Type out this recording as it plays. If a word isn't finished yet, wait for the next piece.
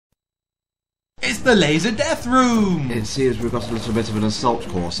the laser death room! It seems we've got a little bit of an assault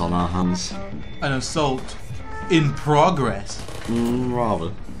course on our hands. An assault in progress.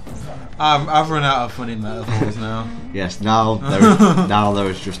 Rather. I've run out of funny metaphors now. Yes, now there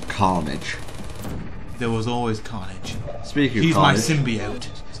is just carnage. There was always carnage. Speaking of He's carnage, my symbiote.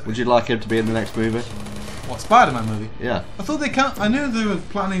 would you like him to be in the next movie? What, Spider-Man movie? Yeah. I thought they can't. I knew they were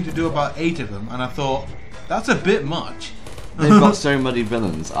planning to do about 8 of them, and I thought that's a bit much. They've got so many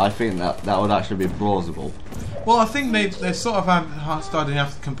villains. I think that would actually be plausible. Well, I think they sort of started to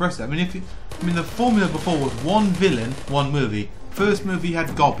have to compress it. I mean, the formula before was one villain, one movie. First movie you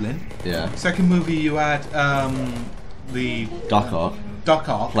had Goblin. Yeah. Second movie you had the Doc Ock. Doc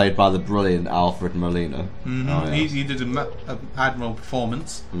Ock, played by the brilliant Alfred Molina. Mm-hmm. Oh, yeah. He did an admirable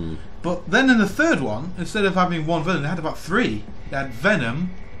performance. But then in the third one, instead of having one villain, they had about 3. They had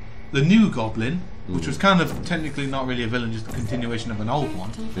Venom, the new Goblin, which was kind of technically not really a villain, just a continuation of an old one,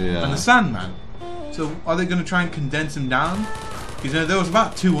 and the Sandman. So are they going to try and condense him down? Because there was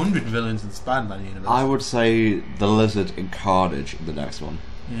about 200 villains in the Spider-Man universe. I would say the Lizard and Carnage in the next one.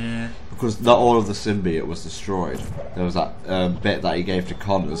 Yeah. Because not all of the symbiote was destroyed. There was that bit that he gave to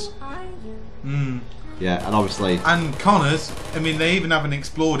Connors. Yeah, and obviously... And Connors, I mean, they even haven't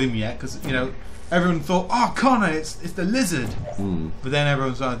explored him yet, because, everyone thought, oh, Connor, it's the Lizard. But then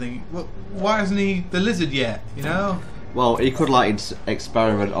everyone started thinking, well, why isn't he the Lizard yet, Well, he could,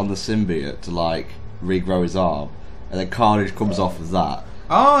 experiment on the symbiote to, regrow his arm. And then Carnage comes off of that.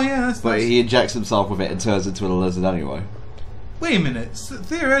 Oh, yeah, But he injects himself with it and turns into a lizard anyway. Wait a minute. So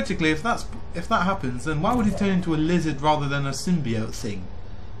theoretically, if that happens, then why would he turn into a lizard rather than a symbiote thing?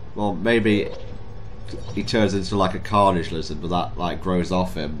 Well, maybe he turns into a Carnage lizard, but that grows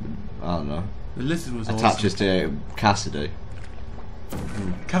off him. I don't know. The lizard was attaches awesome. to Cassidy.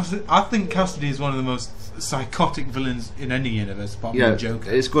 I think Cassidy is one of the most psychotic villains in any universe, apart from the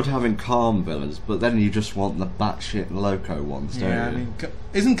Joker. It's good having calm villains, but then you just want the batshit loco ones, don't you? I mean,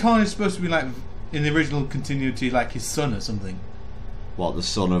 isn't Carnage supposed to be in the original continuity, his son or something? What, the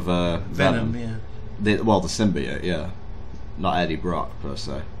son of Venom? Yeah. The symbiote, yeah. Not Eddie Brock per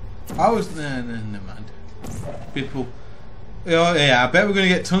se. Never mind. People. Oh yeah, I bet we're gonna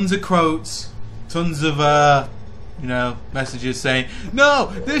get tons of quotes, tons of messages saying,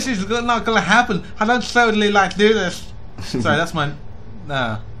 "No, this is not gonna happen. I don't totally do this." Sorry, that's my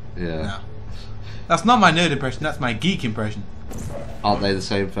Yeah. No. That's not my nerd impression. That's my geek impression. Aren't they the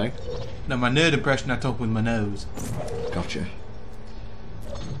same thing? No, my nerd impression. I talk with my nose. Gotcha.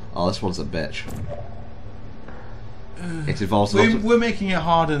 Oh, this one's a bitch. It involves. We're making it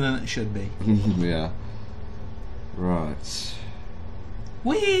harder than it should be. Yeah. Right.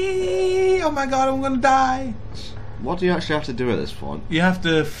 Whee! Oh my god, I'm gonna die! What do you actually have to do at this point? You have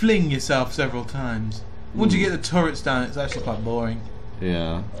to fling yourself several times. Once you get the turrets down, it's actually quite boring.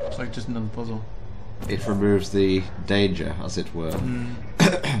 Yeah. It's just another puzzle. It removes the danger, as it were.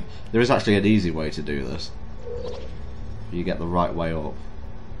 There is actually an easy way to do this. You get the right way up.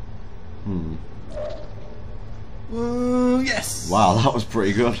 Yes! Wow, that was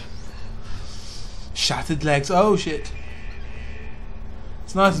pretty good. Shattered legs. Oh shit.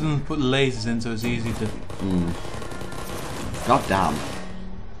 It's nice of them to put lasers in so it's easy to... God damn.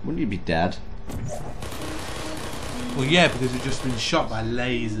 Wouldn't you be dead? Well, yeah, because we've just been shot by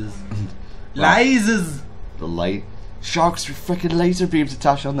lasers. Lasers! Sharks with freaking laser beams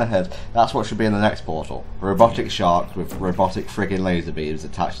attached on their head. That's what should be in the next portal. Robotic sharks with robotic friggin' laser beams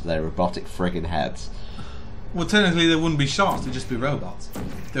attached to their robotic friggin' heads. Well, technically they wouldn't be sharks, they'd just be robots.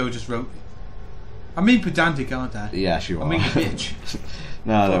 They were just I mean pedantic, aren't I? Yes, you are. I mean bitch.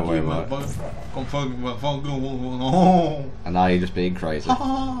 No, don't worry about it. And now you're just being crazy.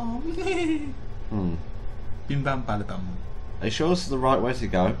 Bim bam bada bam. Are you sure this is the right way to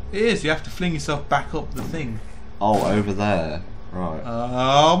go? It is, you have to fling yourself back up the thing. Oh, over there. Right.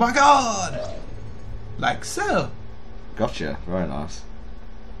 Oh my god! Like so. Gotcha. Very nice.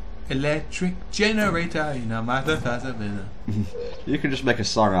 Electric generator, You can just make a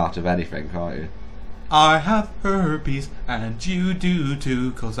song out of anything, can't you? I have herpes and you do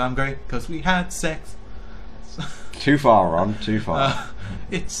too, 'cause I'm great, 'cause we had sex. Too far, Ron, too far.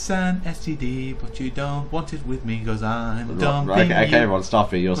 It's an STD, but you don't want it with me, 'cause I'm dumping right, okay, everyone,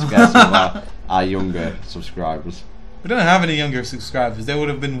 stop it. You'll scare some of our younger subscribers. We don't have any younger subscribers. They would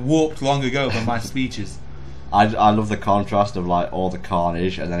have been warped long ago by my speeches. I love the contrast of all the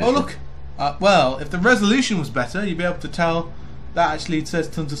carnage and then. Oh look, well, if the resolution was better, you'd be able to tell that actually says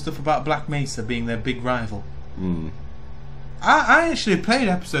tons of stuff about Black Mesa being their big rival. I actually played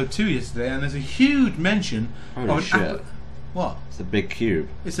episode 2 yesterday, and there's a huge mention of an shit. What? It's a big cube.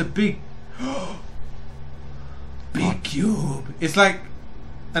 It's a big, big cube. It's like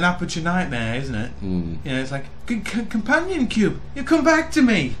an aperture nightmare, isn't it? Mm. You know, it's like companion cube. You come back to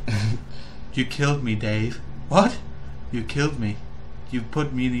me. You killed me, Dave. What? You killed me. You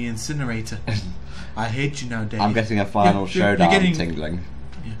put me in the incinerator. I hate you now, Dave. I'm getting a final showdown getting... tingling.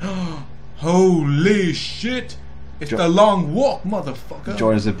 Holy shit! It's the long walk, motherfucker.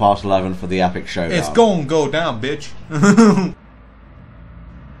 Join us in part 11 for the epic showdown. It's gonna go down, bitch.